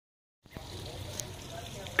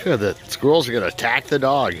Good, the squirrels are going to attack the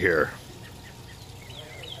dog here.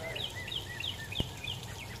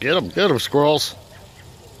 Get them, squirrels.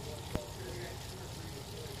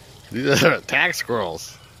 These are attack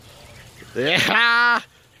squirrels. Yeah!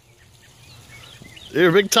 You're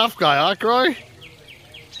a big tough guy, huh, Croy?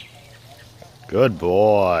 Good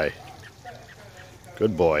boy.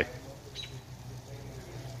 Good boy.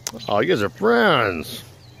 Oh, you guys are friends.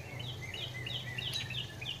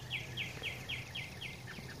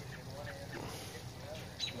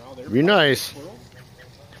 Be nice.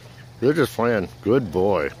 They're just playing. Good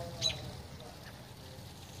boy.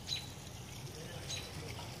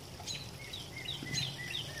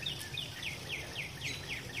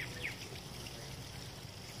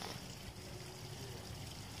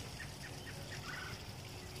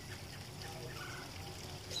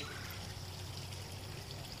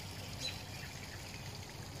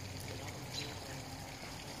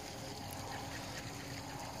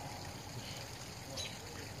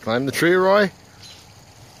 Climb the tree, Roy?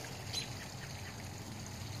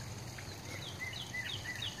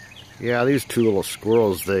 Yeah, these two little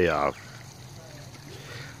squirrels, they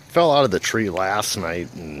fell out of the tree last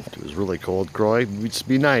night and it was really cold, Croy. It'd just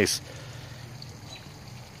be nice.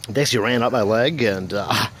 They actually ran up my leg and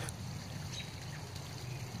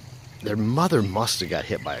their mother must have got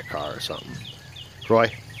hit by a car or something.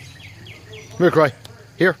 Croy. Come here, Croy.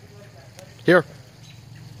 Here. Here.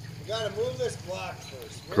 You gotta move this block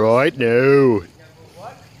first. Croy, no.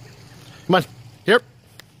 What? Come on. Here.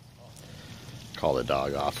 Call the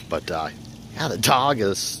dog off. But, yeah, the dog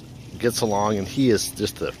gets along, and he is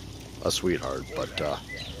just a sweetheart. But,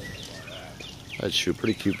 that's a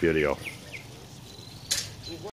pretty cute video.